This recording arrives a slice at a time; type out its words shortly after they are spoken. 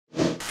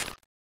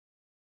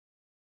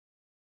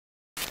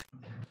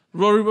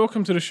Rory,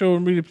 welcome to the show.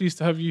 I'm really pleased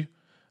to have you.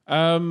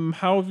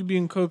 How have you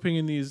been coping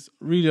in these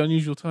really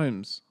unusual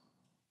times?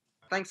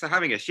 Thanks for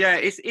having us. Yeah,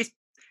 it's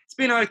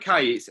been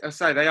okay. I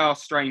say they are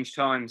strange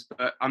times,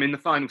 but I'm in the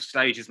final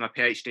stages of my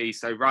PhD,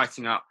 so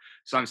writing up.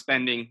 So I'm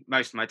spending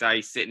most of my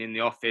day sitting in the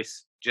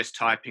office just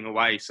typing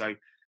away. So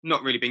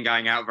not really been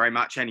going out very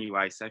much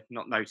anyway. So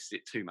not noticed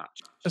it too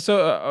much.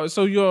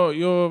 So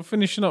you're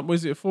finishing up.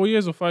 Was it 4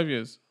 years or 5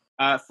 years?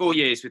 4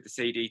 years with the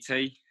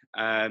CDT.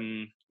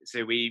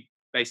 So we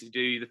basically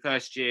do the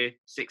first year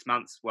 6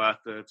 months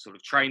worth of sort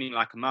of training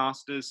like a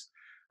master's,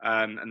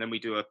 and then we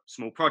do a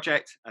small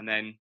project, and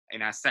then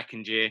in our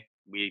second year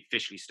we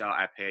officially start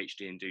our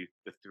PhD and do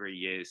the 3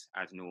 years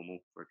as normal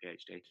for a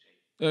PhD.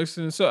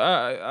 Excellent.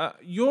 So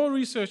your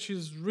research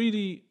is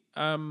really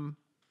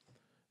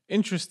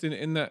interesting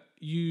in that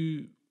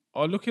you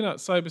are looking at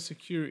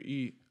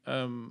cybersecurity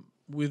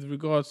with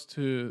regards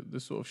to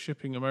the sort of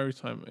shipping and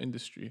maritime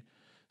industry.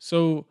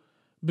 So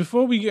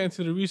before we get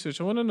into the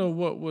research, I want to know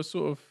what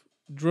sort of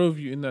drove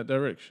you in that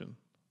direction.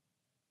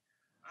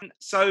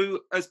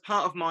 So, as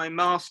part of my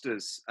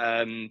master's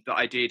that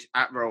I did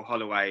at Royal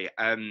Holloway,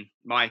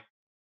 my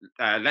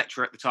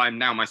lecturer at the time,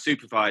 now my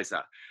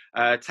supervisor,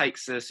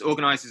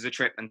 organises a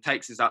trip and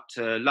takes us up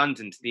to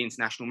London to the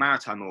International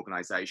Maritime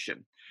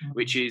Organisation,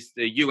 which is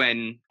the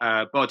UN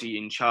body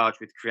in charge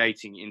with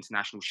creating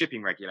international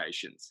shipping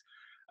regulations.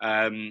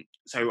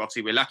 So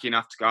obviously we're lucky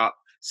enough to go up,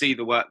 see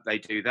the work they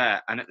do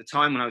there. And at the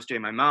time when I was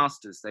doing my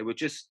master's, they were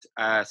just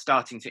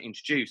starting to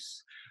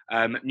introduce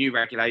new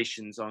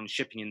regulations on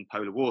shipping in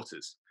polar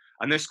waters.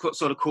 And this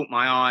sort of caught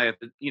my eye of,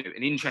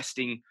 an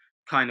interesting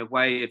kind of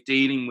way of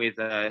dealing with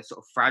a sort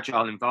of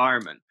fragile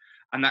environment.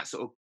 And that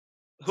sort of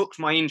hooked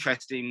my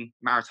interest in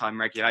maritime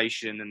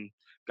regulation and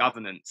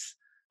governance,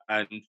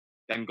 and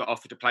then got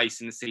offered a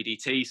place in the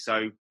CDT.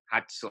 So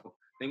had to sort of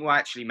think, well,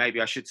 actually, maybe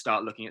I should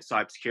start looking at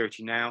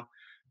cybersecurity now.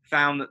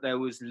 Found that there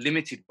was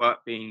limited work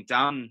being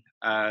done,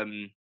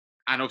 and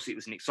obviously it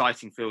was an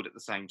exciting field at the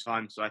same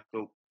time. So I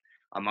thought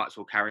I might as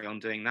well carry on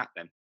doing that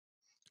then.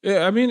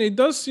 Yeah, I mean, it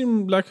does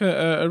seem like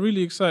a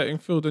really exciting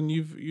field, and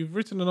you've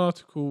written an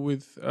article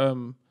with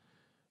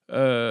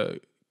uh,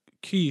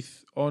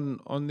 Keith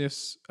on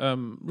this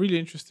really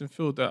interesting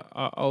field that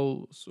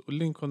I'll sort of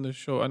link on the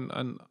show, and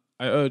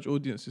I urge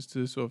audiences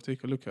to sort of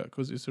take a look at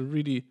because it's a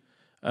really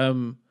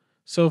um,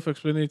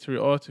 self-explanatory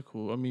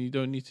article. I mean, you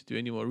don't need to do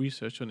any more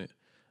research on it,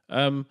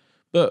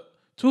 but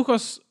talk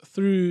us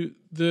through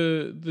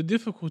the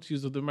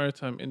difficulties of the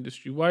maritime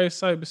industry. Why is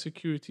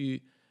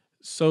cybersecurity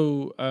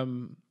so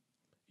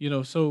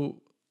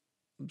so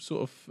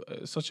sort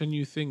of such a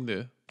new thing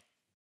there?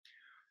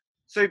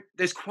 So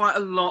there's quite a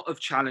lot of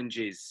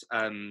challenges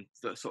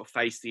that sort of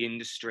face the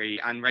industry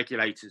and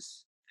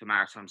regulators for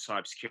maritime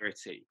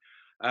cybersecurity.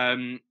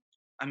 Um,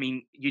 I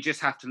mean, you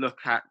just have to look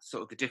at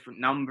sort of the different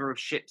number of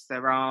ships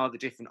there are, the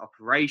different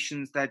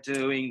operations they're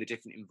doing, the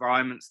different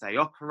environments they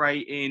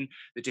operate in,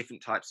 the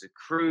different types of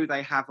crew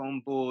they have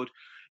on board.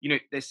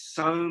 There's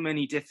so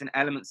many different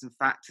elements and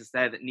factors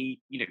there that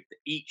that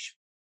each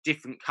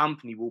different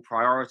company will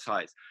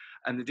prioritize,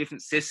 and the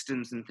different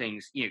systems and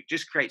things,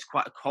 just creates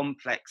quite a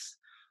complex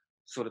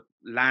sort of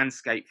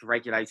landscape for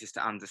regulators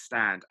to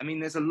understand. I mean,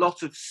 there's a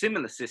lot of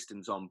similar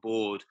systems on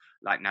board,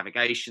 like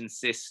navigation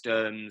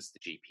systems, the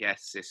GPS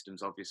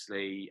systems,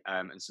 obviously,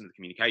 and some of the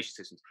communication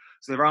systems.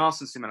 So there are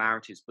some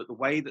similarities, but the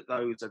way that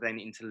those are then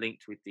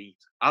interlinked with the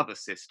other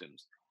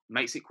systems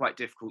makes it quite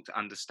difficult to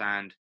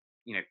understand,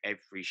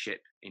 every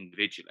ship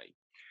individually.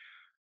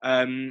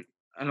 And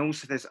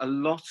also, there's a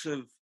lot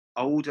of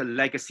older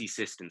legacy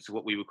systems, so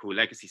what we would call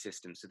legacy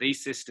systems. So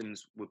these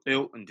systems were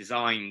built and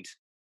designed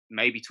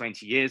maybe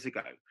 20 years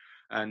ago.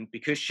 And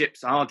because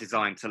ships are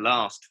designed to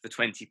last for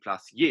 20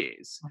 plus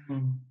years,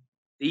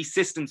 these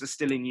systems are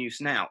still in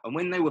use now. And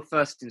when they were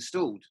first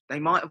installed, they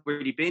might have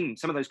already been,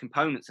 some of those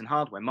components and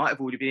hardware might have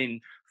already been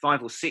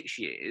 5 or 6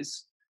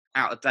 years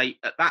out of date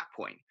at that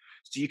point.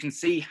 So you can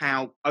see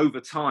how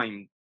over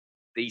time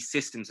these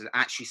systems are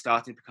actually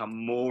starting to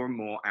become more and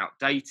more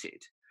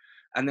outdated.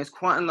 And there's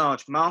quite a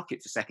large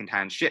market for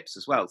second-hand ships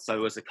as well.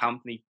 So as a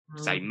company,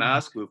 say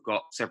Maersk, who have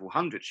got several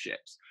hundred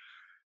ships,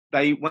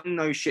 when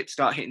those ships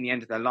start hitting the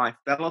end of their life,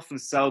 they'll often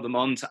sell them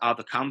on to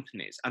other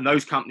companies, and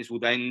those companies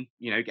will then,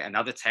 get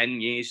another 10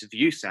 years of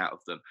use out of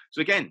them. So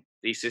again,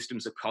 these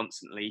systems are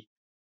constantly,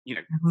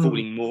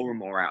 falling more and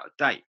more out of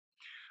date.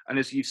 And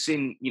as you've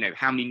seen,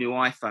 how many new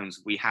iPhones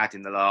we had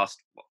in the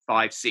last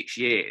 5, 6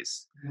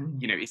 years,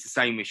 it's the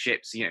same with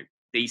ships.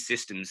 These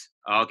systems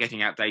are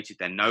getting outdated.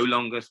 They're no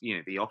longer,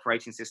 the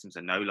operating systems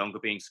are no longer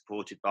being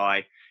supported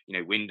by,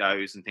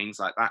 Windows and things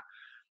like that.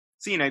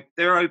 So,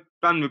 there are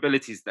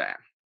vulnerabilities there.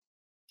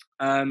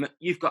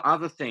 You've got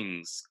other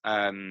things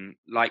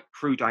like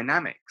crew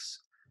dynamics.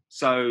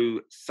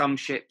 So some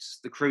ships,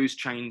 the crews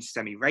change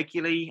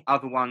semi-regularly.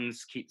 Other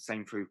ones keep the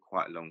same crew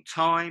quite a long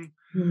time.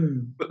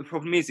 But the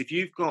problem is, if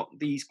you've got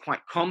these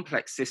quite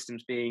complex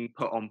systems being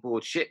put on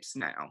board ships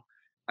now,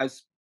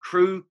 as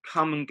crew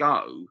come and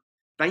go,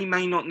 they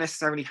may not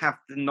necessarily have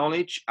the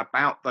knowledge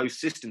about those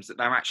systems that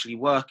they're actually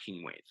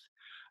working with.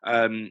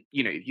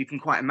 You can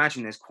quite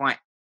imagine there's quite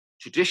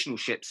traditional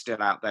ships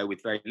still out there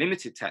with very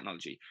limited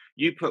technology.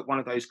 You put one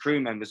of those crew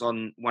members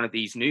on one of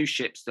these new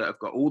ships that have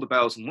got all the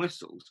bells and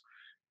whistles,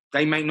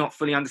 they may not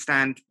fully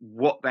understand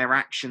what their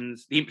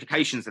actions, the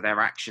implications of their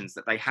actions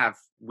that they have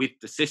with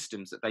the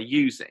systems that they're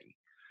using.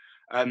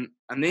 And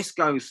this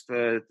goes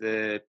for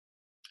the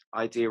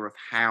idea of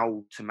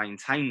how to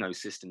maintain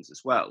those systems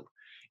as well.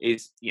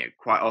 Is,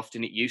 quite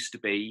often it used to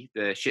be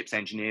the ship's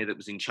engineer that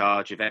was in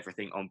charge of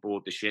everything on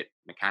board the ship,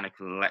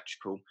 mechanical and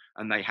electrical,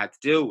 and they had to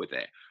deal with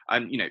it.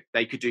 And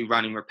they could do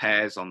running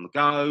repairs on the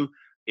go.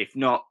 If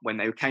not, when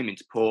they came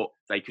into port,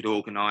 they could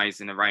organise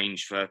and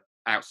arrange for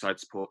outside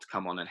support to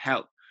come on and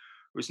help.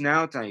 Whereas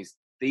nowadays,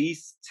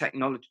 these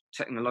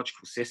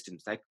technological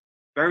systems, they're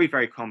very,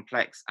 very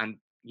complex, and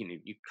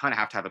you kind of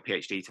have to have a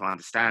PhD to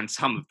understand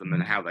some of them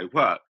and how they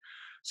work.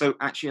 So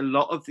actually, a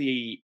lot of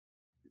the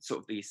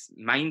sort of this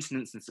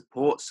maintenance and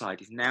support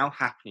side is now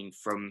happening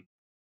from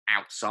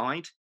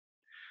outside.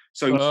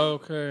 So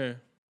Okay.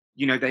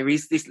 there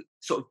is this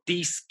sort of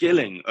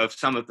de-skilling of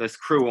some of the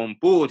crew on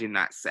board in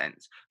that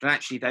sense, that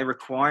actually they're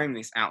requiring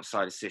this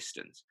outside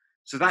assistance.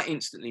 So that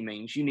instantly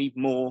means you need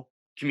more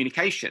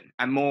communication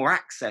and more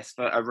access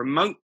for a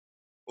remote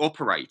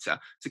operator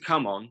to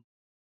come on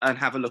and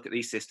have a look at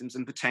these systems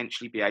and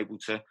potentially be able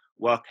to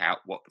work out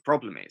what the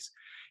problem is.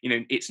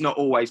 It's not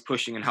always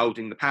pushing and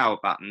holding the power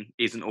button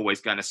isn't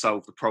always going to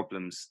solve the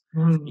problems,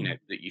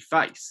 that you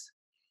face.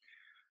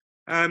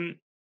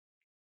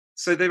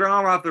 So there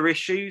are other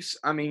issues.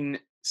 I mean,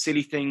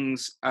 silly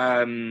things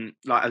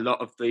like a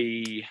lot of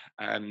the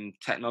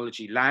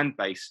technology,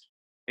 land-based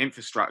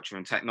infrastructure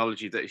and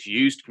technology that is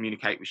used to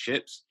communicate with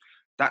ships,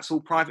 that's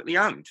all privately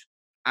owned.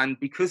 And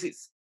because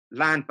it's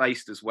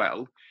land-based as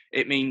well,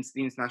 it means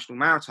the International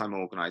Maritime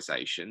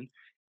Organization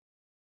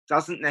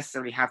doesn't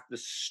necessarily have the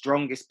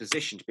strongest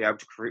position to be able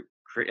to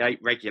create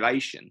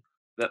regulation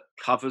that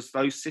covers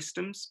those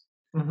systems,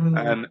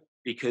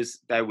 because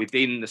they're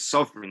within the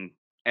sovereign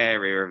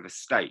area of a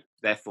state.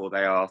 Therefore,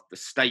 they are the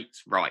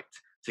state's right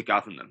to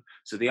govern them.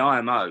 So the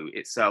IMO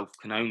itself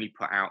can only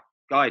put out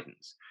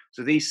guidance.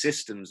 So these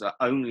systems are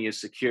only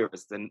as secure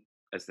as the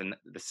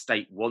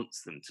state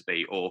wants them to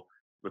be or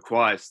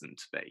requires them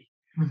to be.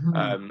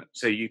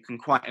 So you can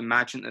quite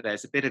imagine that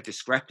there's a bit of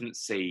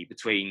discrepancy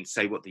between,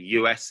 say, what the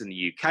US and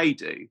the UK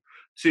do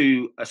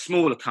to a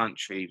smaller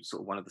country,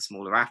 sort of one of the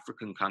smaller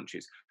African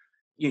countries.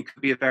 It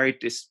could be a very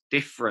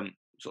different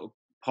sort of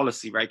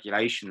policy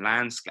regulation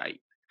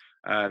landscape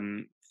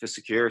for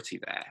security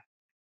there.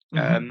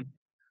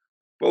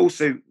 But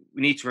also,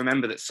 we need to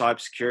remember that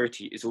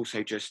cybersecurity is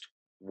also just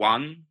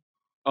one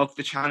of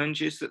the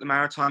challenges that the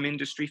maritime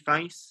industry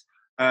face.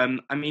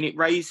 It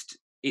raised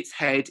its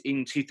head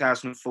in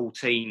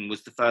 2014,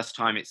 was the first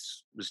time it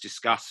was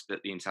discussed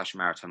at the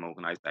International Maritime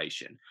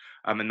Organization.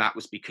 And that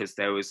was because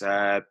there was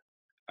a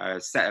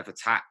set of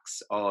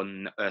attacks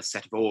on a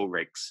set of oil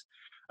rigs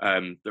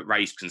that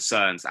raised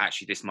concerns.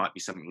 Actually, this might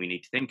be something we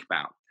need to think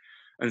about.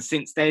 And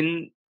since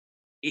then,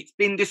 it's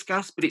been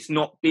discussed, but it's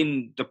not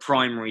been the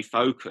primary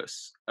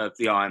focus of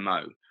the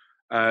IMO.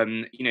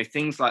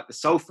 Things like the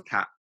sulfur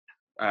cap,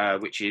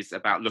 which is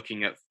about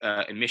looking at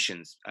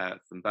emissions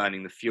from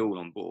burning the fuel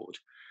on board.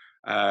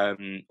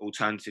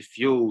 Alternative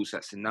fuels,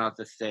 that's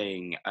another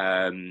thing.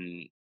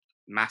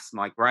 Mass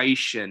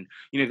migration.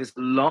 There's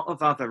a lot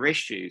of other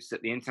issues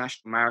that the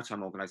International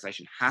Maritime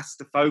Organization has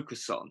to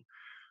focus on.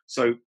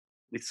 So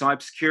with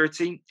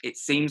cybersecurity, it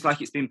seems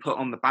like it's been put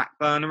on the back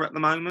burner at the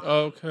moment.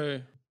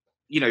 Okay.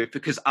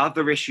 Because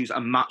other issues are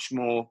much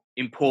more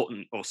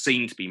important, or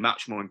seem to be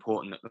much more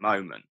important at the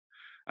moment.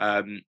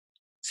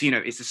 So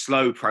it's a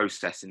slow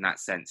process in that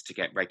sense to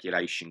get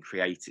regulation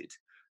created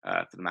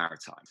for the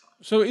maritime.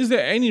 So is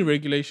there any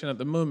regulation at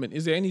the moment?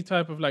 Is there any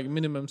type of like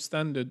minimum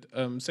standard?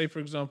 Say, for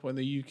example, in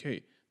the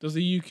UK, does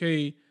the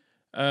UK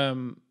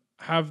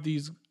have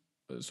these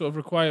sort of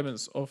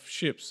requirements of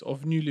ships,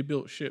 of newly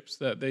built ships,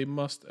 that they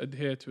must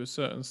adhere to a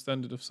certain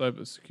standard of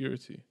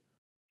cybersecurity?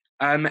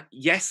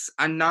 Yes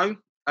and no.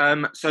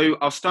 So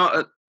I'll start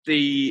at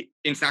the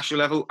international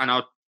level and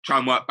I'll try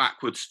and work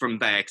backwards from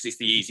there because it's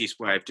the easiest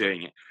way of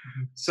doing it.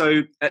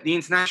 So at the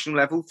international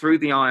level, through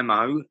the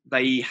IMO,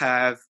 they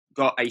have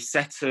got a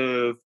set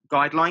of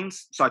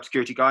guidelines,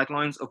 cybersecurity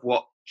guidelines of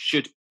what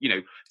should,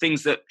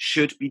 things that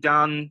should be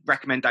done,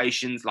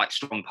 recommendations like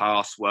strong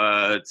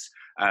passwords,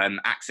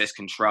 access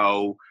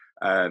control,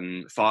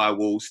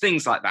 firewalls,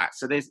 things like that.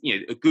 So there's,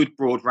 a good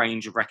broad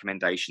range of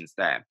recommendations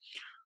there.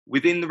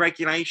 Within the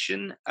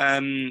regulation,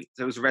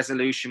 there was a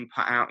resolution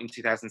put out in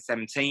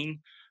 2017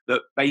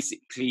 that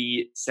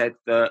basically said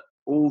that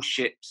all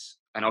ships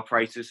and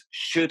operators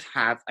should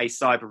have a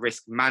cyber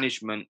risk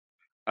management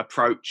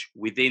approach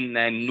within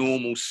their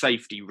normal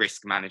safety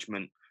risk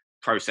management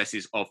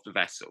processes of the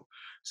vessel.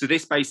 So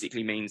this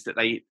basically means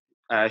that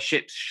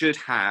ships should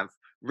have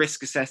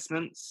risk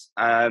assessments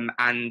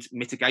and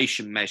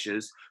mitigation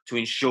measures to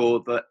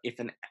ensure that if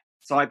a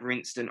cyber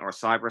incident or a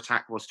cyber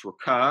attack was to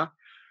occur,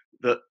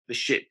 that the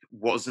ship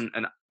wasn't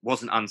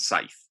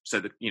unsafe, so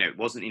that it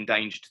wasn't in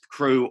danger to the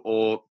crew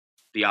or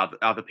the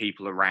other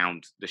people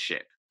around the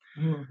ship.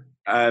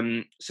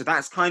 So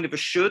that's kind of a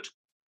should,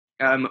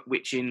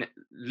 which in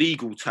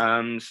legal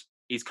terms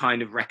is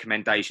kind of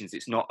recommendations.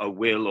 It's not a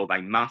will or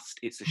they must,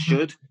 it's a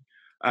should.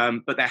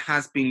 But there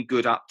has been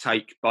good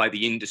uptake by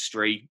the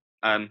industry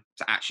to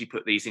actually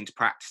put these into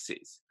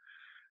practices.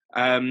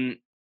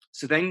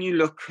 So then you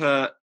look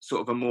at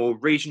sort of a more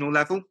regional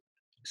level.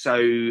 So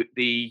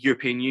the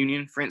European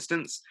Union, for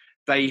instance,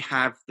 they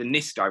have the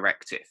NIS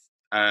directive,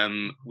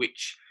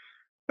 which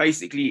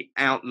basically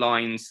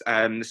outlines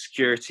the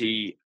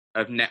security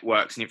of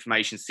networks and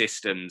information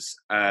systems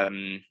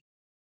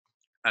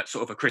at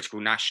sort of a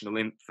critical national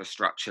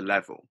infrastructure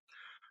level.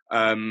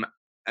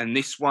 And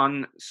this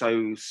one,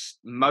 so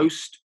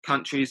most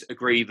countries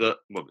agree that,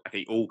 well, I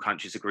think all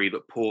countries agree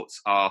that ports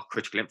are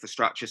critical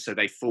infrastructure, so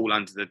they fall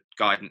under the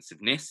guidance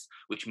of NIS,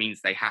 which means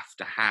they have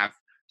to have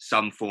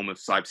some form of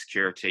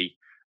cybersecurity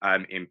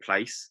in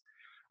place.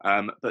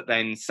 But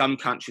then some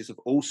countries have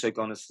also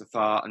gone as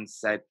far and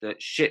said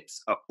that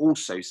ships are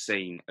also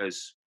seen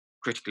as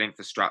critical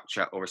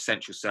infrastructure or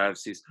essential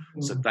services,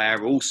 so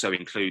they're also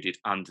included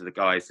under the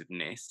guise of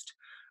NIST.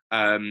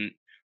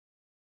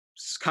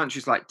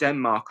 Countries like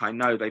Denmark, I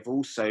know they've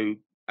also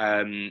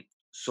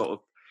sort of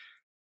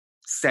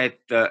said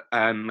that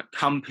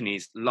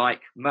companies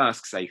like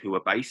Maersk, say, who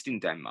are based in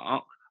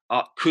Denmark,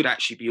 could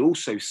actually be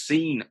also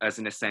seen as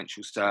an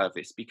essential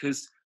service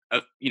because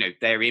of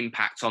their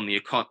impact on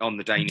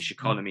the Danish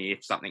economy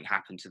if something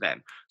happened to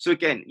them. So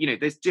again,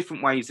 there's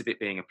different ways of it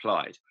being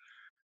applied.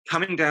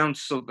 Coming down to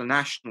sort of the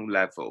national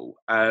level,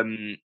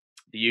 the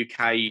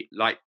UK,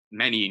 like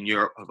many in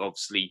Europe, have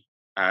obviously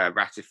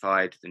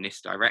ratified the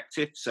NIS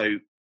directive, so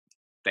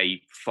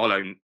they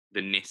follow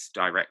the NIS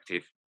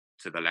directive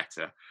to the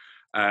letter.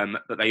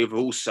 But they have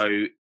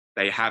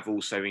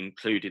also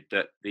included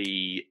that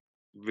the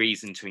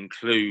reason to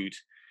include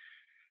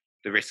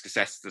the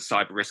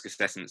cyber risk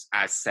assessments,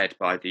 as said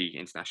by the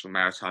International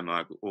Maritime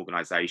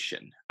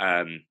Organization,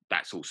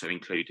 that's also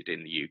included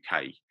in the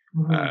UK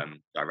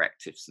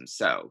directives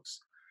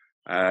themselves.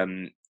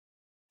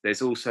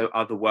 There's also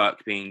other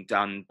work being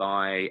done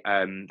by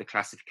the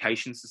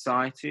classification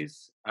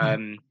societies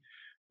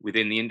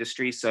within the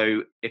industry.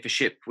 So if a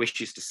ship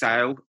wishes to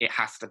sail, it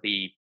has to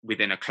be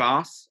within a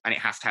class and it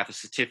has to have a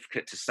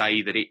certificate to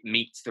say that it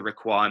meets the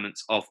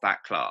requirements of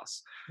that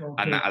class. Okay.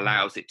 And that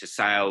allows it to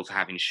sail, to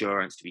have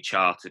insurance, to be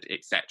chartered,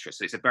 etc.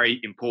 So it's a very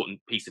important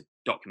piece of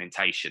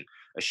documentation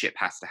a ship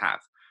has to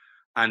have.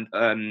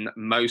 And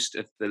most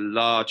of the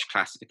large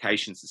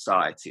classification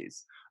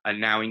societies are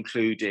now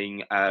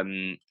including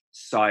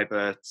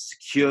cyber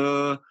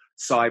secure,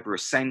 cyber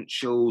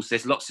essentials.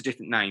 There's lots of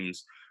different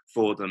names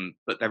for them,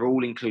 but they're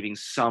all including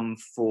some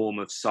form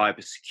of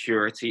cyber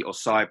security or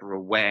cyber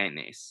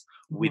awareness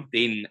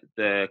within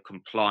the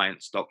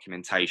compliance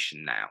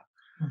documentation now.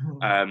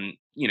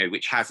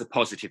 Which has a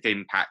positive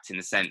impact in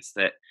the sense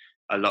that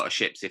a lot of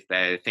ships, if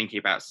they're thinking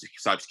about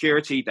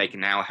cybersecurity, they can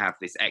now have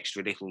this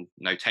extra little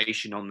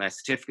notation on their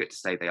certificate to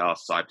say they are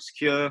cyber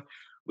secure,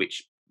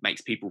 which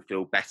makes people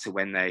feel better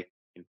when they're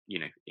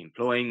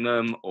employing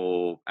them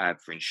or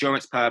for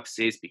insurance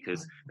purposes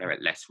because they're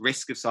at less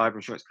risk of cyber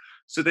insurance.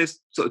 So there's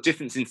sort of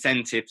different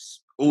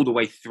incentives all the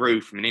way through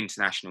from an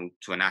international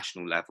to a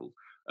national level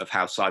of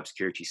how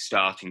cybersecurity is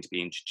starting to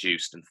be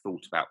introduced and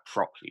thought about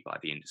properly by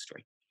the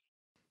industry.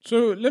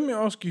 So let me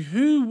ask you,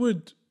 who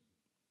would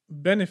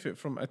benefit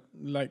from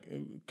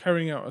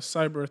carrying out a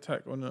cyber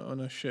attack on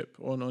a ship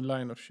or on a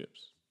line of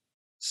ships?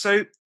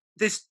 So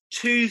there's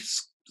two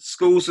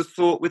schools of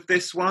thought with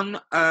this one.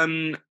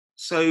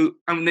 So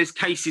there's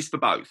cases for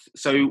both.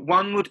 So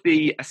one would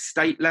be a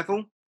state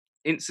level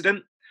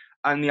incident,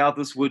 and the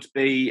others would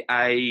be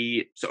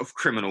a sort of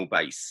criminal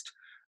based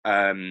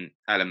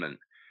element.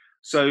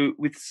 So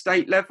with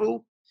state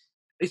level,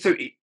 so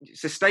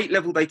state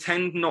level, they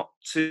tend not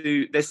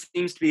to. There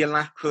seems to be a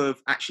lack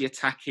of actually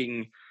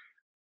attacking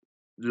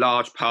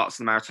large parts of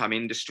the maritime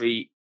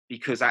industry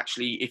because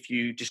actually, if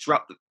you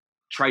disrupt the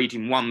trade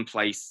in one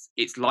place,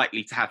 it's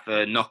likely to have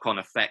a knock-on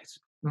effect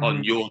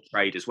on your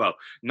trade as well.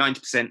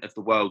 90% of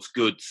the world's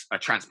goods are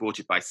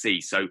transported by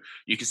sea, so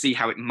you can see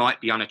how it might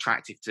be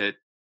unattractive to,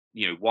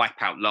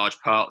 wipe out large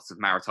parts of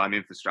maritime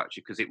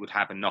infrastructure because it would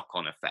have a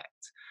knock-on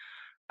effect.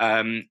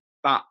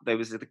 But there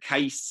was the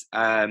case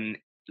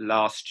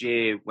last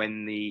year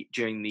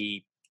during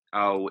the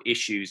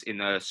issues in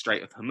the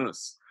Strait of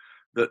Hormuz,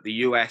 that the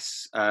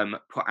US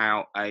put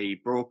out a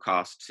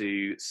broadcast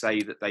to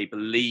say that they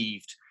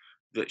believed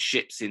that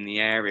ships in the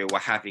area were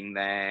having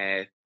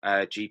their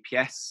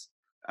GPS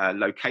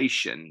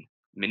location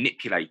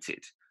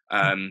manipulated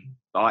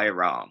by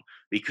Iran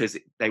because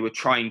they were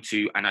trying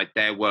to, and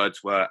their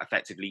words were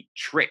effectively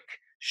trick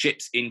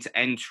ships into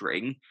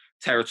entering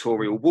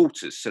territorial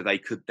waters so they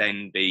could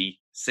then be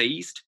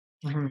seized.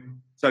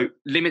 So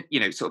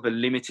sort of a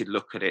limited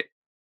look at it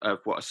of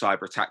what a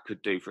cyber attack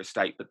could do for a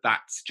state, but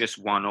that's just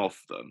one of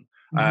them.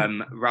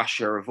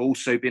 Russia have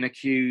also been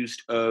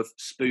accused of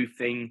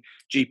spoofing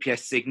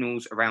GPS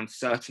signals around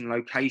certain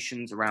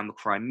locations around the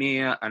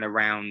Crimea and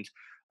around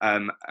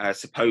a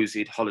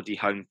supposed holiday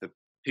home for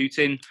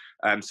Putin,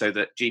 so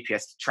that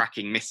GPS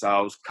tracking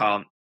missiles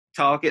can't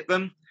target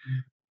them.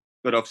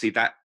 But obviously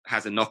that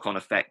has a knock-on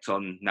effect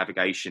on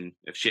navigation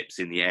of ships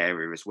in the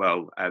area as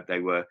well.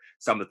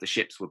 Some of the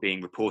ships were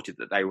being reported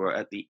that they were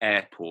at the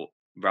airport,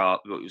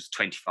 it was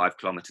 25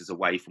 kilometers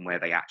away from where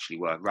they actually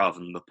were, rather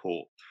than the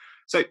port.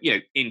 So,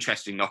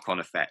 interesting knock-on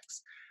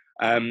effects.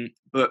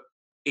 But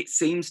it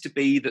seems to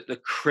be that the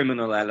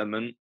criminal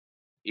element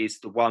is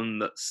the one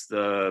that's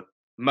the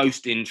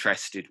most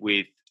interested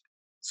with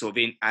sort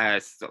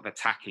of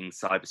attacking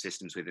cyber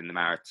systems within the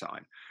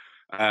maritime.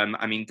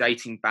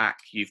 Dating back,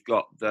 you've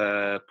got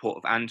the Port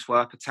of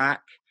Antwerp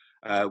attack,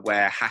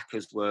 where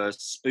hackers were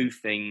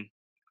spoofing.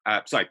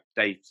 Not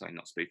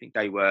spoofing.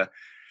 They were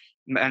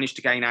managed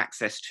to gain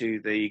access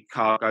to the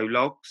cargo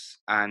logs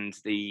and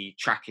the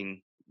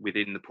tracking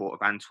within the Port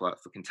of Antwerp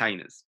for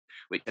containers,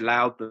 which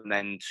allowed them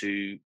then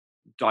to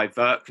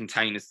divert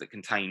containers that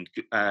contained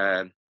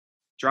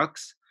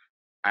drugs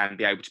and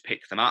be able to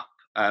pick them up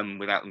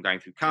without them going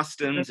through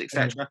customs,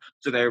 etc.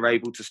 So they were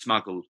able to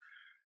smuggle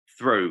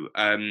through.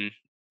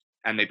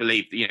 And they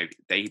believe,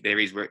 there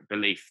is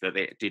belief that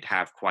it could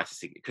have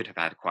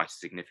had quite a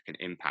significant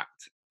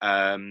impact.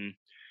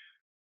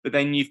 But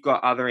then you've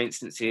got other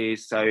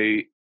instances. So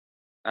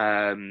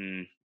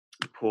the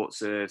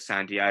ports of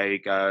San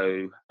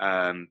Diego,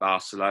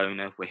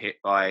 Barcelona were hit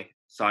by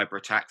cyber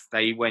attacks.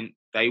 They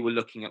were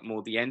looking at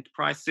more the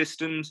enterprise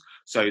systems,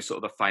 so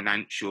sort of the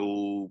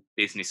financial,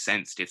 business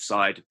sensitive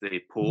side of the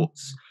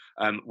ports,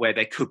 where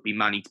there could be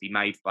money to be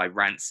made by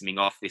ransoming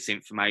off this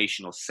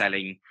information or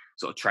selling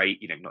sort of trade,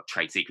 not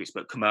trade secrets,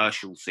 but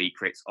commercial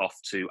secrets off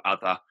to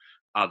other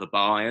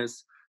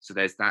buyers. So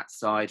there's that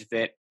side of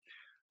it.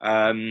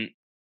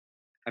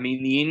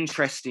 The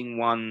interesting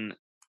one,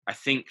 I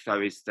think,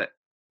 though, is that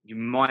you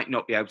might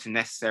not be able to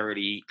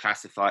necessarily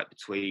classify it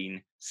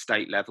between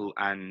state level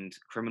and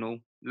criminal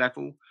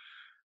level.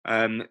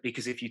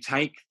 Because if you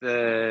take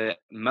the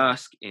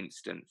Maersk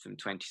incident from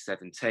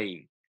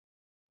 2017,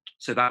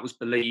 so that was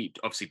believed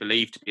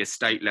to be a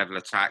state level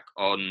attack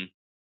on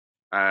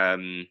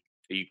the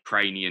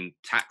Ukrainian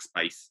tax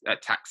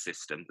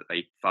system that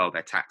they file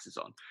their taxes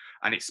on,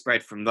 and it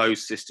spread from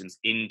those systems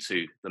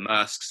into the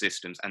Maersk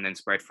systems, and then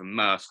spread from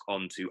Maersk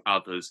onto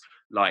others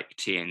like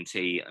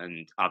TNT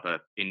and other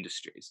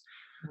industries.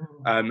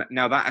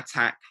 Now that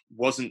attack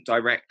wasn't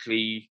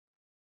directly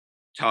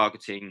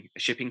targeting a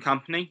shipping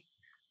company,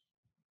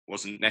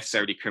 wasn't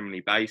necessarily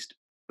criminally based,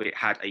 but it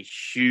had a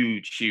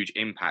huge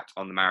impact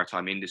on the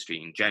maritime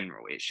industry in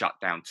general. It shut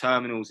down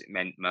terminals. It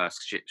meant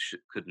Maersk ships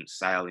couldn't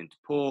sail into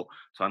port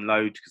to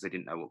unload because they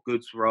didn't know what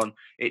goods were on.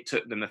 It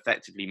took them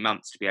effectively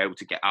months to be able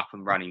to get up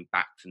and running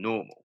back to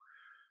normal.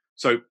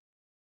 So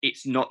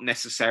it's not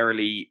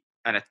necessarily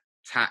an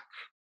attack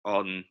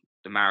on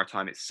the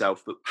maritime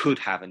itself, but could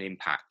have an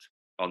impact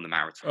on the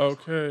maritime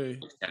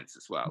sense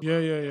as well.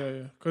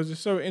 Yeah. Because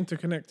it's so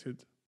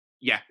interconnected.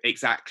 Yeah,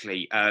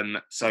 exactly.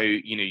 So,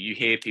 you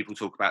hear people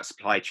talk about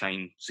supply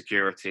chain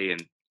security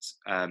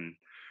and,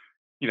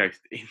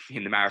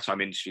 in the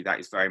maritime industry, that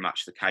is very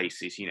much the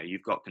case. Is,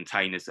 you've got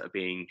containers that are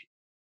being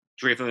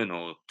driven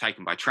or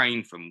taken by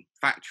train from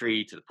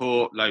factory to the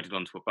port, loaded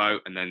onto a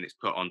boat, and then it's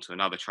put onto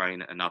another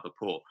train at another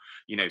port.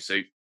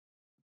 So,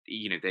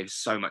 there's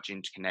so much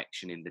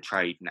interconnection in the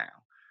trade now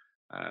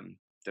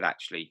that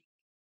actually,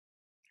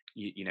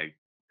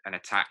 an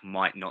attack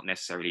might not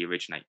necessarily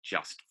originate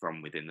just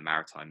from within the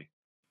maritime.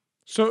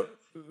 So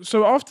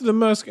after the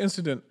Maersk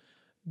incident,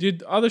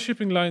 did other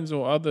shipping lines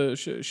or other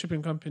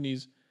shipping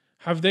companies,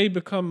 have they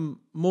become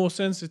more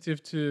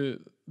sensitive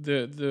to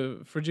the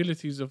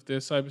fragilities of their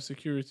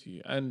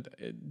cybersecurity? And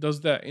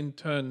does that in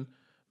turn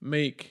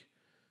make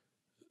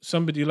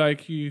somebody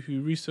like you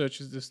who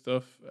researches this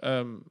stuff,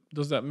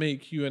 does that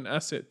make you an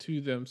asset to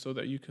them so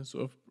that you can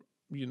sort of,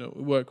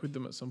 work with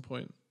them at some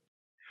point?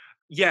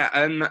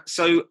 Yeah.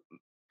 So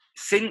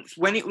since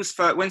when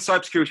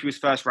cybersecurity was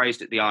first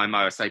raised at the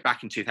IMO, say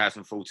back in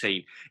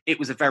 2014, it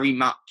was a very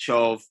much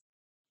of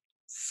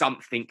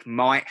something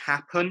might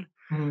happen.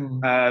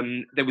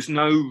 There was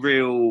no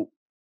real.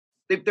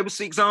 There was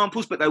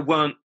examples, but there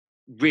weren't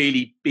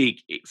really big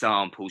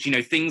examples.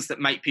 Things that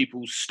make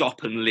people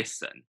stop and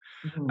listen.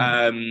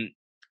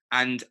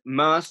 And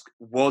Maersk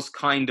was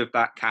kind of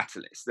that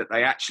catalyst that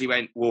they actually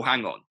went, well,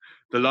 hang on,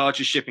 the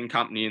largest shipping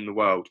company in the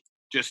world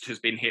just has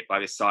been hit by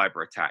this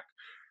cyber attack.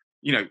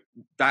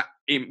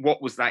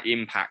 What was that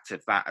impact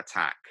of that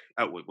attack?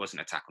 Oh, it wasn't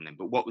an attack on them,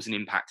 but what was an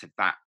impact of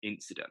that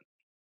incident?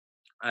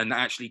 And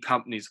actually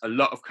a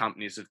lot of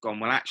companies have gone,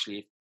 well, actually,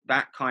 if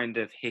that kind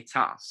of hit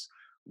us,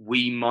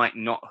 we might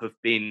not have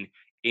been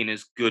in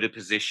as good a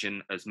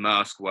position as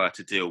Maersk were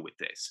to deal with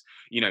this.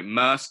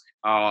 Maersk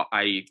are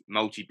a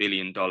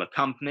multi-billion-dollar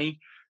company.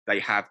 They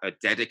have a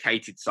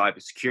dedicated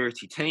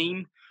cybersecurity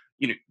team.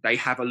 They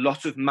have a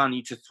lot of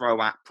money to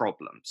throw at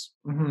problems.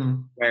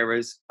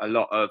 Whereas a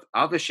lot of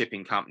other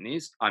shipping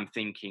companies, I'm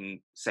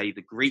thinking, say,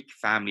 the Greek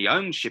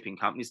family-owned shipping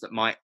companies that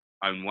might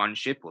own one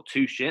ship or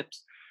two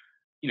ships,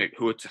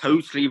 who are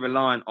totally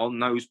reliant on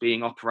those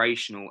being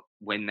operational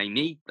when they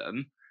need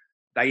them,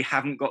 they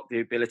haven't got the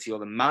ability or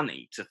the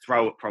money to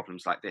throw at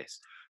problems like this.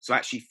 So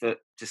actually,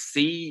 to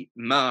see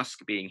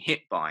Maersk being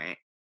hit by it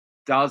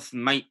does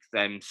make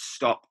them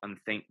stop and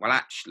think, well,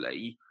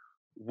 actually,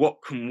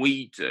 what can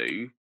we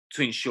do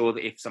to ensure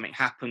that if something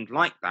happened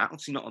like that,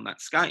 obviously not on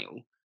that scale,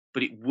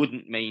 but it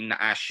wouldn't mean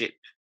that our ship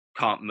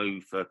can't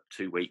move for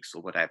 2 weeks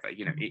or whatever. It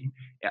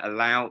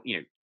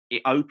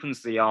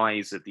opens the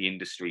eyes of the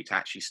industry to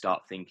actually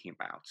start thinking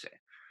about it.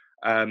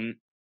 And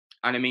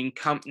I mean,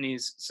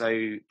 companies,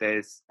 so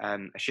there's a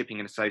shipping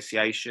and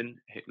association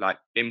like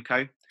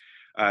BIMCO,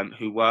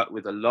 who work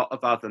with a lot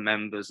of other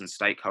members and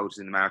stakeholders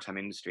in the maritime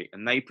industry,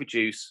 and they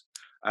produce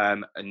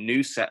a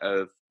new set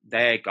of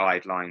their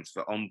guidelines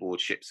for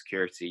onboard ship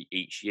security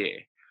each year,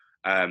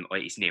 or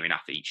it's near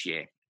enough each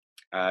year.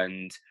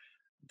 And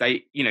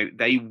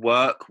they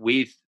work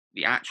with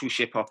the actual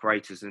ship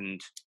operators and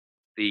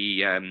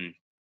the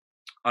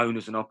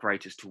owners and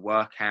operators to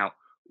work out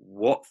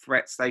what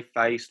threats they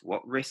faced,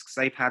 what risks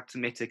they've had to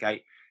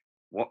mitigate,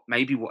 what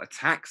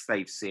attacks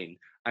they've seen,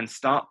 and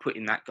start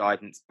putting that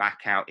guidance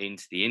back out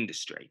into the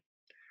industry.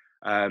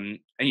 And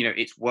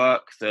it's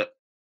work that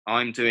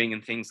I'm doing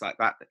and things like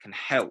that can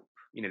help.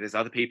 There's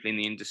other people in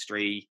the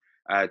industry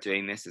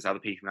doing this. There's other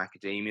people in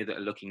academia that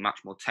are looking much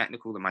more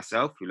technical than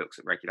myself, who looks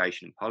at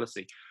regulation and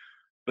policy.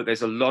 But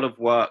there's a lot of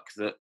work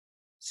that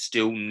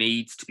still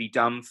needs to be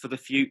done for the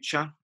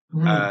future.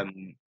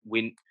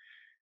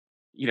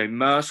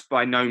 Maersk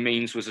by no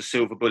means was a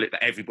silver bullet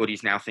that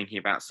everybody's now thinking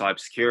about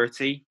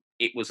cybersecurity.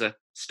 It was a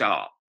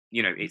start.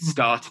 It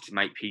started to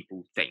make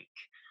people think,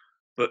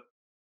 but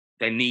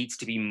there needs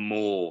to be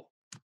more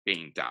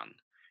being done.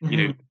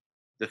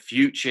 The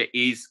future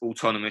is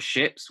autonomous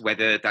ships,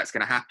 whether that's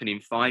going to happen in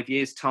 5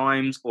 years'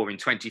 time or in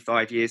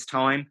 25 years'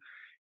 time,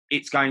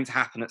 it's going to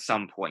happen at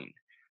some point.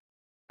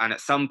 And at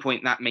some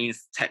point, that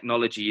means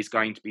technology is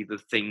going to be the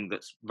thing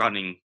that's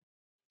running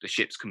the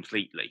ships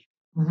completely.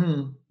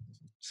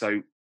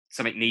 So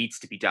something needs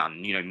to be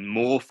done.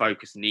 More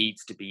focus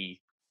needs to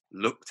be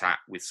looked at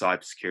with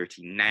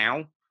cybersecurity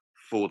now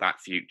for that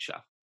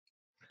future.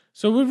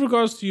 So, with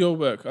regards to your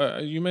work,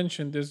 you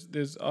mentioned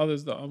there's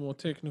others that are more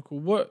technical.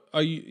 What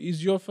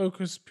is your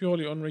focus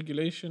purely on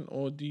regulation,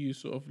 or do you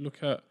sort of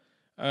look at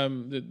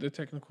the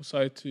technical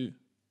side too?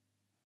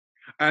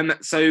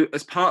 So,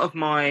 as part of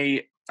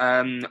my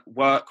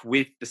work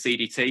with the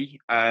CDT,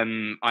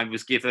 I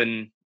was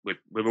given.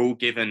 We're all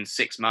given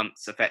 6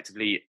 months,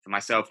 effectively, for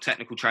myself,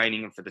 technical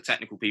training, and for the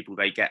technical people,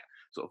 they get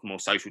sort of more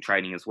social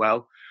training as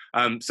well.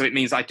 So it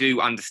means I do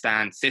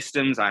understand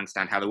systems, I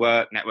understand how they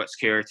work, network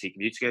security,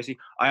 computer security.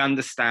 I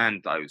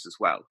understand those as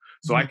well.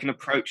 So I can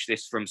approach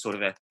this from sort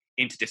of an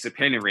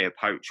interdisciplinary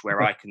approach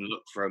where I can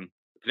look from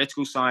the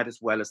political side as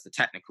well as the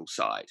technical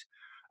side.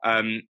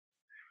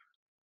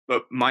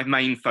 But my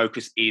main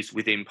focus is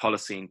within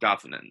policy and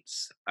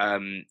governance.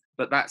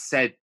 But that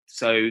said,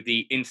 so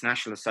the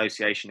International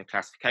Association of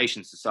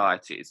Classification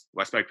Societies,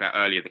 who I spoke about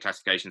earlier, the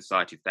classification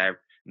societies, they're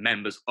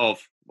members of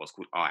what's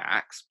called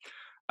IACS.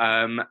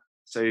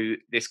 So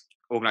this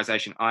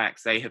organization,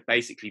 IACS, they have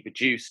basically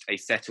produced a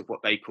set of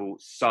what they call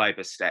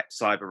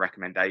cyber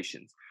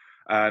recommendations,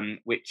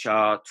 which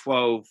are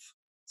 12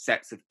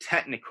 sets of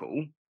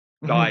technical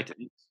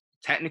guidance,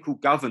 technical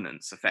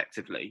governance,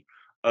 effectively,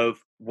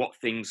 of what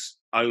things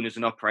owners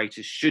and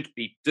operators should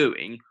be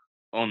doing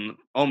on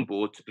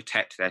board to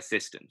protect their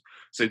systems.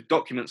 So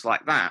documents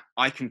like that,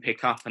 I can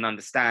pick up and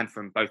understand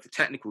from both the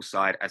technical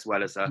side as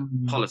well as a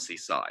policy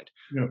side.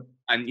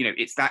 And,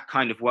 it's that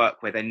kind of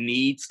work where there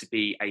needs to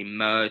be a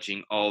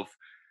merging of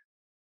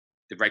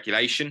the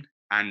regulation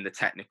and the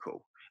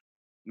technical.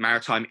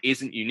 Maritime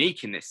isn't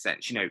unique in this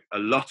sense. A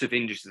lot of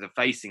industries are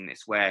facing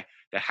this, where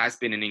there has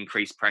been an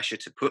increased pressure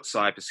to put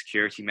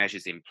cybersecurity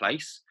measures in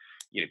place.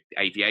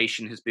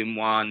 Aviation has been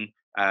one,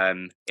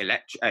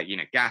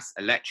 gas,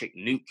 electric,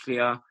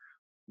 nuclear,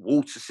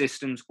 water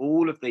systems.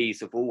 All of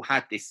these have all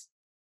had this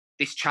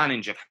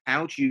challenge of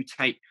how do you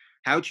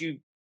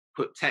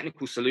put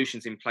technical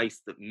solutions in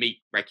place that meet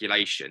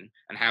regulation,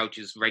 and how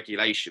does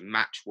regulation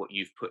match what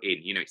you've put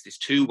in? It's this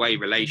two-way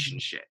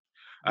relationship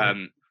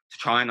to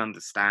try and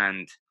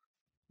understand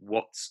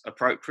what's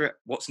appropriate,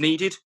 what's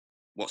needed,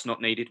 what's not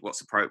needed,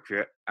 what's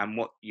appropriate, and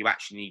what you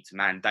actually need to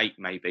mandate,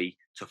 maybe,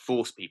 to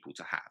force people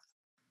to have.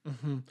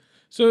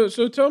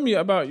 So tell me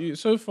about you.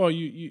 So far,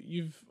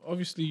 you've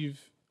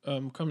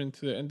come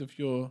into the end of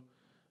your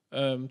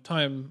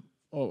time,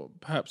 or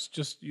perhaps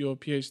just your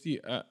PhD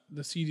at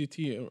the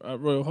CDT at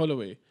Royal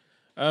Holloway.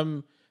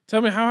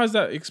 Tell me, how has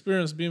that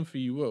experience been for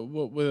you?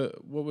 What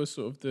were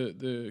sort of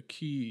the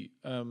key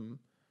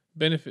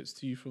benefits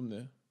to you from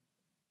there?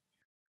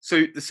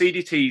 So the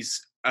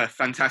CDT's a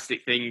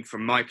fantastic thing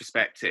from my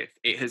perspective.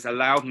 It has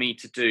allowed me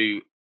to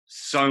do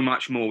so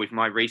much more with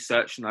my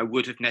research than I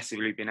would have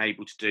necessarily been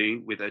able to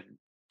do with a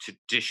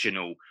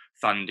traditional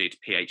funded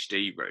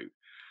PhD route.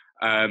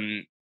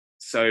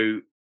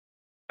 So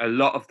a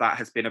lot of that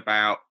has been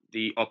about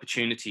the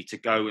opportunity to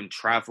go and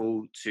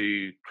travel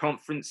to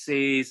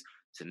conferences,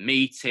 to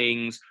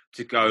meetings,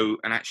 to go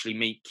and actually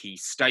meet key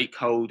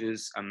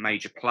stakeholders and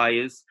major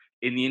players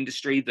in the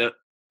industry that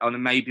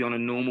maybe on a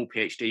normal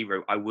PhD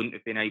route, I wouldn't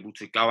have been able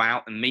to go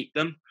out and meet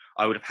them.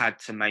 I would have had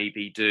to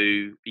maybe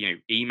do,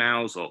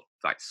 emails or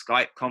like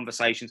Skype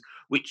conversations,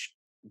 which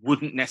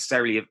wouldn't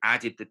necessarily have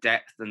added the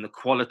depth and the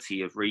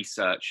quality of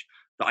research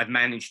that I've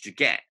managed to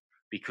get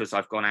because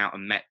I've gone out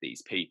and met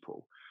these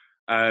people.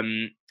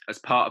 As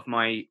part of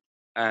my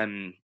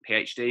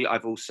PhD,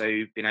 I've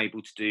also been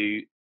able to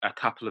do a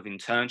couple of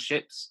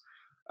internships,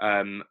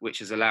 which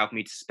has allowed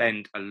me to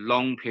spend a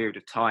long period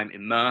of time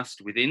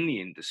immersed within the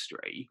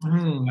industry.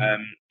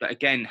 That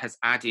again has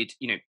added,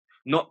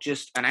 not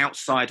just an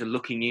outsider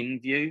looking in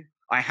view.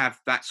 I have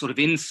that sort of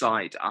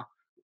insider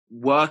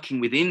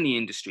working within the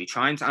industry,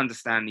 trying to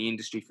understand the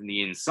industry from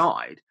the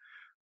inside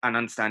and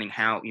understanding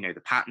how,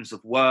 the patterns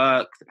of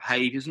work, the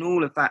behaviors and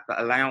all of that,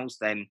 that allows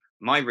then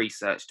my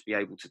research to be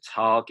able to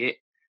target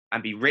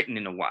and be written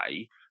in a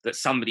way that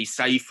somebody,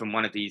 say, from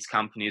one of these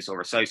companies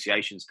or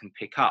associations can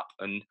pick up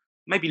and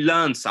maybe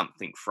learn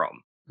something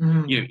from.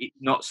 It's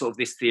not sort of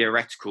this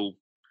theoretical,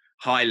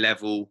 high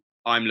level,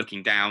 I'm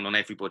looking down on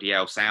everybody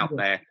else out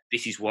there.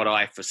 This is what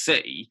I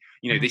foresee.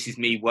 This is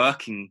me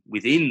working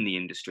within the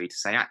industry to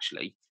say,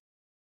 actually,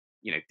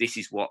 this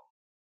is what,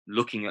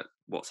 looking at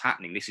what's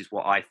happening, this is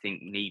what I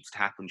think needs to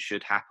happen,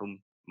 should happen,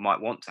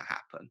 might want to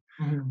happen.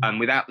 And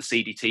without the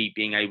CDT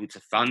being able to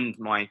fund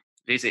my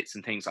visits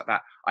and things like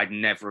that, I'd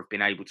never have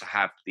been able to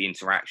have the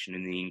interaction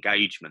and the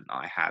engagement that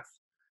I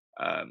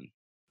have.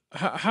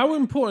 How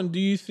important do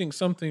you think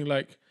something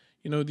like,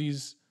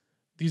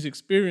 these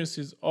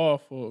experiences are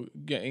for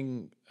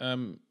getting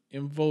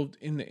involved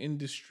in the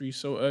industry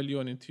so early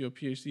on into your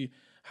PhD?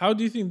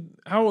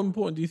 How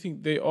important do you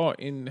think they are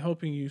in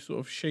helping you sort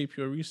of shape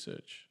your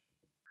research?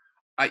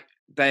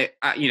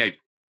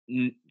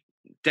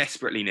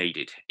 Desperately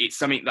needed. It's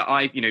something that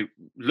I,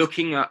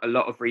 looking at a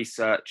lot of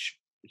research,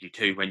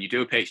 when you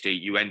do a PhD,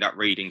 you end up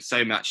reading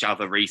so much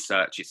other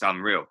research, it's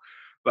unreal.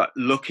 But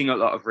looking at a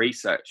lot of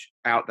research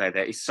out there,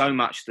 there is so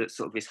much that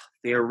sort of this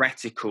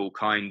theoretical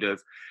kind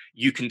of,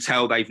 you can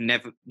tell they've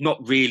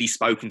not really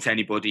spoken to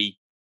anybody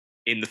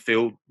in the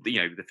field,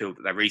 the field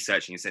that they're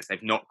researching, in the sense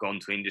they've not gone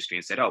to industry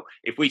and said, oh,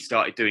 if we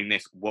started doing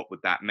this, what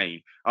would that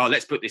mean? Oh,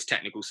 let's put this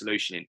technical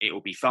solution in, it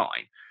will be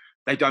fine.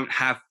 They don't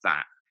have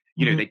that.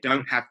 They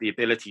don't have the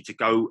ability to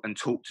go and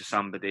talk to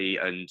somebody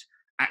and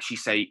actually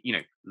say,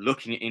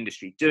 looking at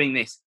industry, doing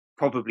this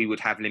probably would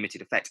have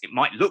limited effect. It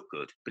might look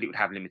good, but it would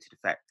have limited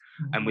effect.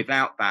 And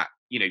without that,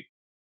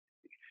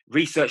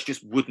 research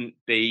just wouldn't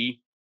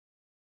be,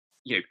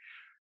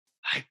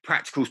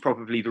 practical is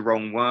probably the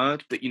wrong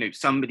word, but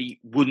somebody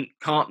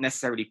can't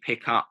necessarily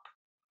pick up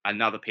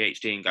another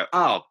PhD and go,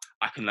 oh,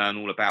 I can learn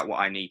all about what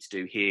I need to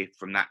do here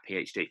from that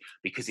PhD,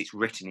 because it's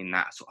written in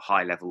that sort of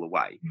high level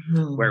way.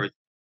 Whereas,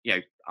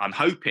 I'm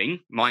hoping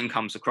mine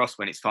comes across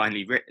when it's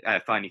finally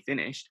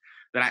finished,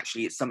 that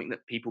actually it's something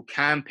that people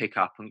can pick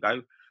up and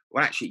go,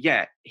 well, actually,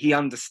 yeah, he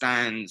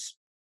understands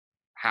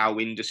how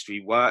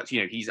industry works.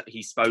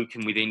 He's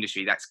spoken with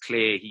industry. That's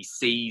clear. He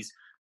sees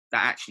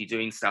that actually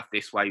doing stuff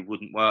this way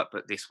wouldn't work,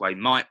 but this way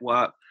might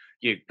work.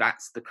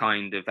 That's the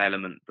kind of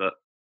element that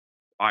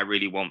I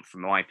really want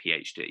from my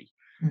PhD.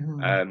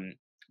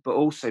 But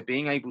also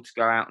being able to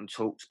go out and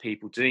talk to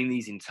people, doing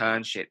these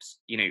internships,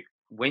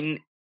 when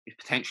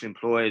potential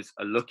employers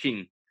are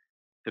looking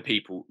for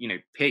people,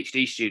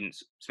 PhD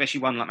students,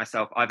 especially one like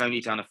myself, I've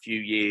only done a few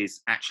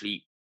years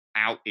actually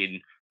out in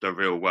the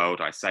real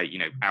world, I say,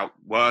 out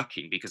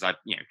working, because I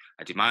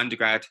did my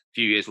undergrad, a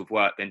few years of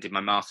work, then did my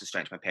master's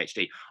straight to my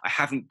PhD. I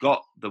haven't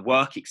got the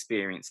work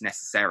experience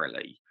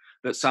necessarily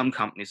that some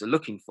companies are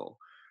looking for.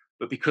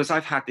 But because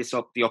I've had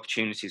the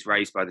opportunities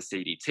raised by the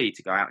CDT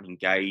to go out and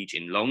engage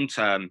in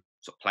long-term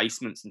sort of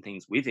placements and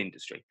things with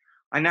industry,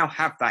 I now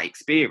have that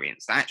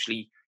experience that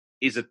actually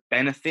is a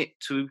benefit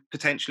to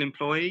potential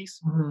employees.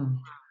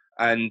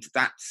 And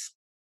that's,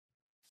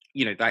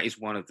 that is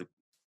one of the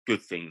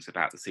good things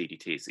about the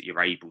CDT, is that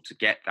you're able to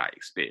get that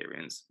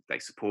experience. They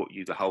support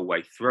you the whole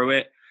way through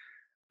it.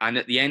 And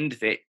at the end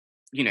of it,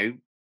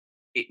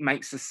 it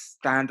makes us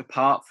stand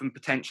apart from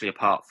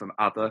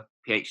other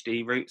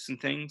PhD routes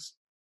and things.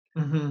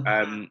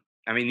 I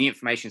mean, the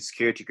information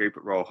security group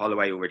at Royal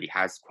Holloway already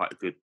has quite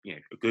a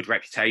good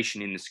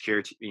reputation in the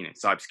security,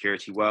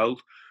 cybersecurity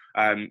world.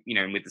 And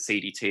with the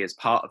CDT as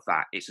part of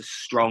that, it's a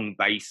strong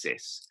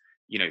basis,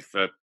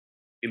 for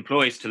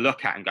employers to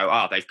look at and go,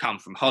 oh, they've come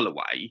from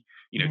Holloway,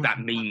 that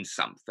means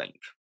something.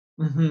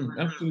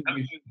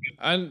 Absolutely.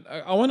 And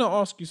I want to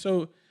ask you,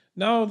 so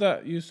now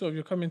that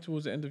you're coming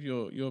towards the end of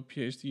your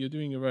PhD, you're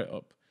doing your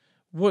write-up,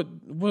 what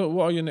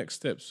are your next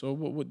steps, or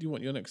what do you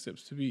want your next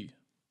steps to be?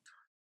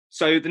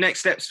 So the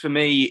next steps for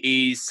me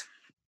is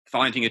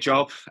finding a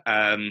job,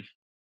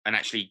 and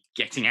actually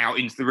getting out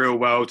into the real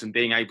world and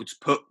being able to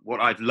put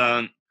what I've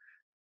learned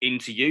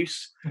into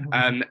use.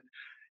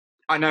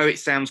 I know it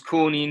sounds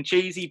corny and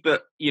cheesy,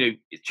 but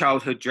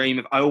childhood dream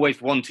of, I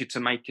always wanted to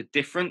make a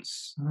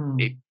difference.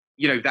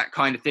 That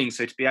kind of thing.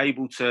 So to be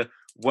able to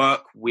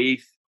work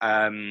with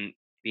the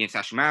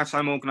International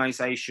Maritime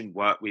Organization,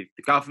 work with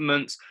the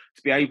government,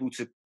 to be able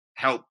to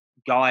help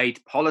guide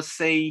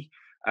policy,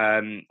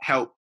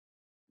 help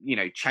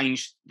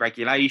change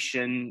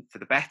regulation for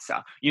the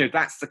better.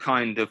 That's the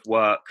kind of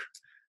work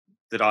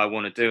that I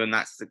want to do, and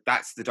that's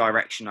the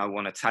direction I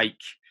want to take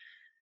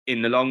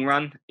in the long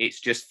run. It's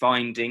just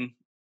finding,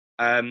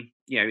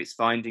 it's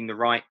finding the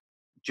right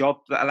job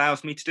that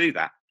allows me to do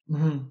that.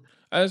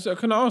 Mm-hmm. So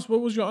can I ask,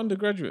 what was your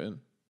undergraduate in?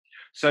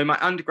 So my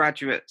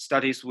undergraduate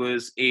studies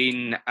was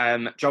in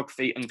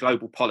geography and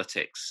global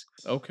politics.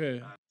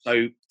 Okay.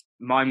 So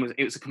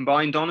it was a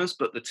combined honours,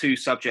 but the two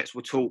subjects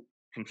were taught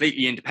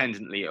completely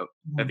independently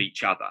of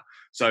each other.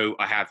 So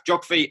I have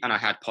geography and I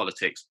had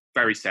politics,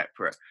 very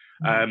separate.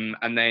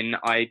 And then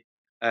I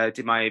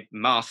did my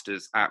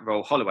master's at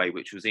Royal Holloway,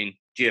 which was in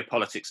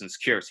geopolitics and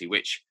security,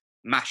 which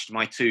mashed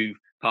my two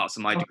parts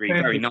of my degree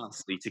very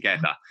nicely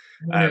together.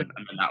 And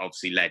then that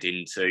obviously led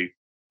into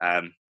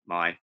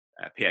my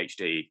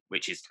PhD,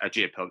 which is a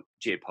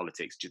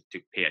geopolitics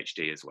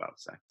PhD as well.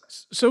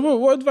 So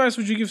what advice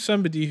would you give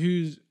somebody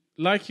who's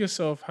like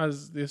yourself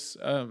has this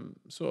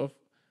sort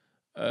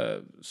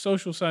of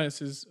social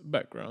sciences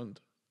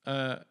background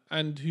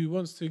and who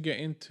wants to get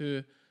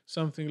into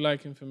something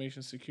like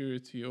information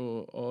security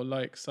or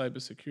like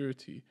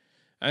cybersecurity?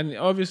 And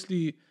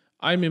obviously,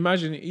 I'm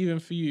imagining even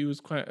for you, it was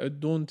quite a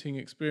daunting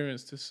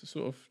experience to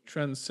sort of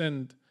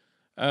transcend.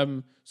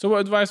 So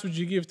what advice would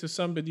you give to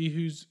somebody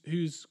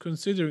who's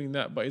considering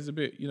that but is a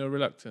bit,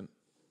 reluctant?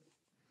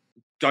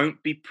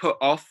 Don't be put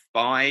off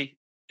by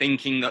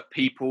thinking that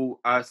people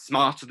are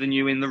smarter than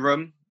you in the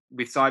room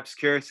with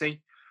cybersecurity.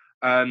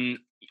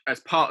 As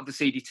part of the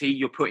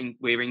CDT,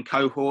 we're in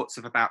cohorts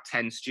of about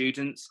 10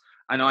 students,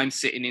 and I'm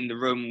sitting in the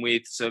room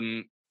with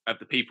some of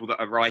the people that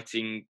are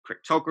writing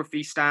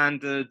cryptography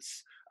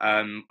standards.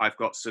 I've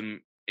got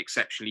some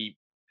exceptionally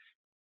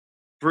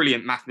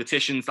brilliant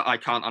mathematicians that I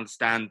can't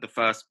understand the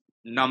first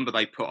number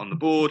they put on the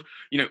board.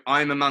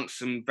 I'm amongst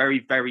some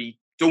very, very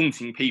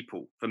daunting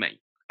people for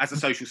me as a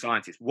social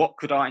scientist. What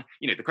could I,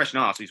 the question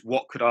I ask is,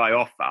 what could I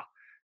offer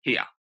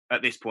here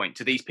at this point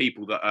to these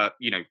people that are,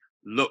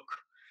 look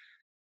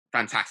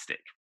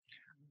fantastic?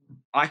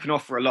 I can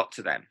offer a lot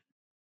to them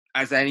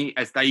as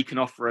they can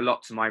offer a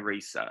lot to my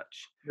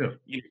research.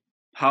 Yeah.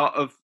 Part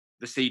of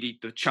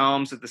the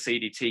charms of the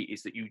CDT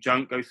is that you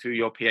don't go through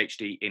your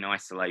PhD in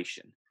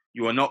isolation.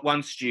 You are not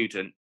one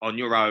student on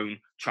your own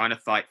trying to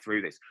fight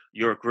through this.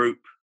 You're a group.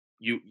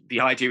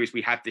 The idea is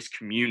we have this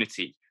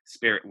community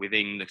spirit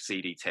within the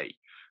CDT.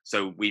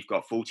 So we've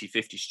got 40,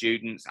 50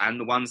 students, and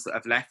the ones that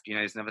have left,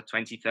 there's another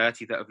 20,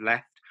 30 that have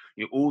left.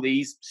 All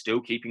these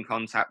still keep in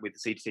contact with the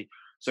CDT.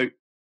 So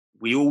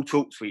we all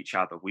talk to each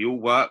other. We all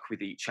work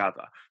with each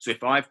other. So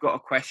if I've got a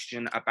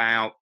question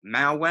about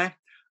malware,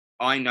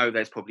 I know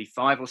there's probably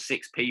 5 or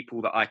 6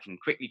 people that I can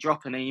quickly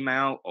drop an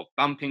email or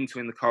bump into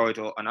in the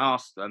corridor and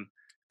ask them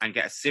and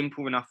get a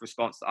simple enough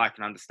response that I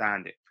can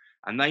understand it.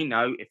 And they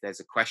know if there's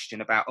a question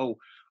about,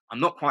 I'm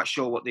not quite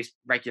sure what this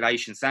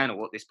regulation's saying or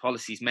what this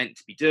policy is meant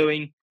to be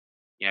doing.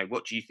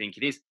 What do you think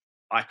it is?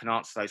 I can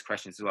answer those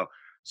questions as well.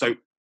 So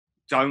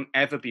don't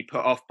ever be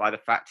put off by the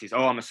fact is,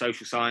 I'm a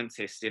social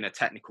scientist in a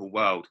technical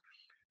world.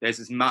 There's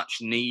as much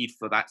need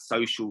for that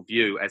social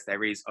view as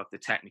there is of the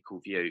technical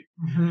view,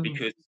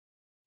 because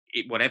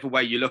whatever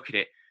way you look at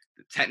it,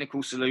 the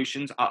technical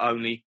solutions are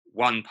only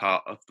one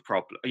part of the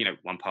problem,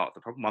 one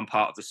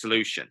part of the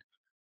solution.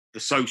 The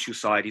social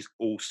side is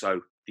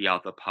also the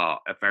other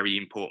part, a very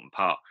important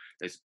part.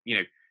 There's,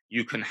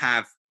 you can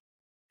have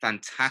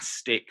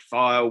fantastic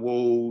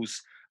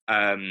firewalls,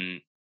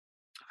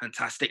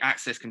 fantastic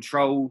access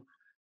control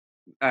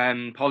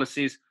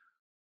policies,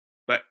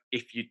 but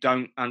if you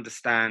don't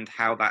understand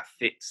how that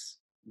fits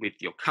with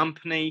your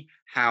company,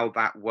 how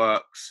that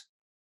works,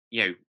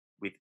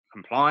 with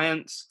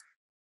compliance,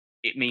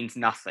 it means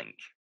nothing.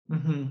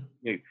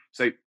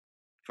 So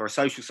for a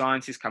social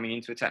scientist coming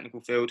into a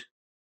technical field,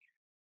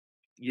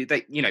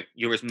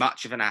 you're as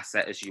much of an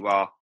asset as you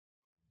are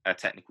a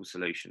technical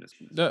solution.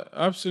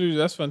 Absolutely,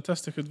 that's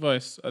fantastic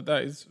advice.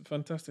 That is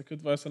fantastic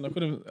advice, and I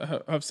couldn't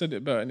have said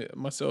it better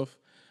myself.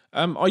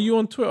 Are you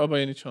on Twitter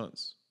by any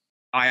chance?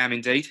 I am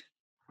indeed.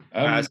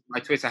 So my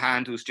Twitter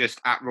handle is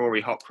just at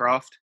Rory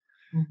Hopcraft.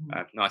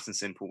 Nice and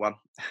simple one.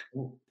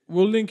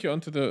 We'll link it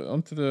onto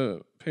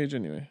the page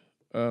anyway.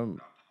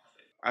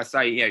 I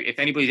say, if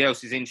anybody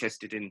else is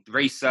interested in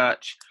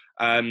research,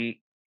 I'm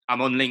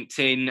on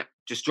LinkedIn.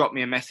 Just drop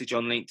me a message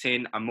on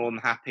LinkedIn. I'm more than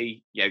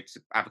happy, to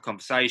have a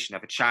conversation,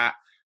 have a chat.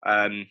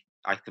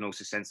 I can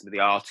also send some of the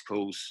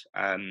articles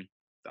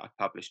that I've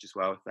published as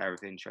well if they're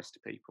of interest to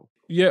people.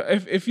 Yeah,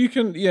 if you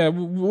can,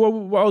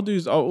 what I'll do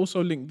is I'll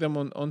also link them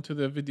onto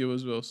the video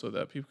as well so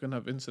that people can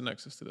have instant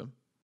access to them.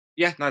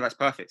 Yeah, no, that's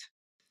perfect.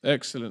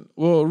 Excellent.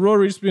 Well,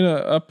 Rory, it's been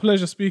a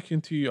pleasure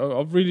speaking to you.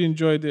 I've really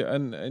enjoyed it,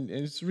 and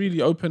it's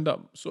really opened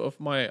up sort of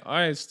my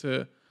eyes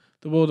to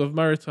the world of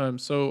maritime.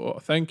 So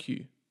thank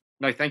you.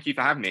 No, thank you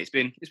for having me. It's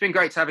been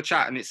great to have a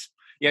chat, and it's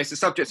a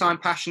subject I'm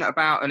passionate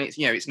about, and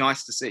it's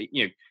nice to see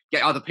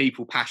get other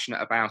people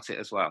passionate about it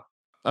as well.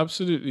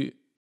 Absolutely.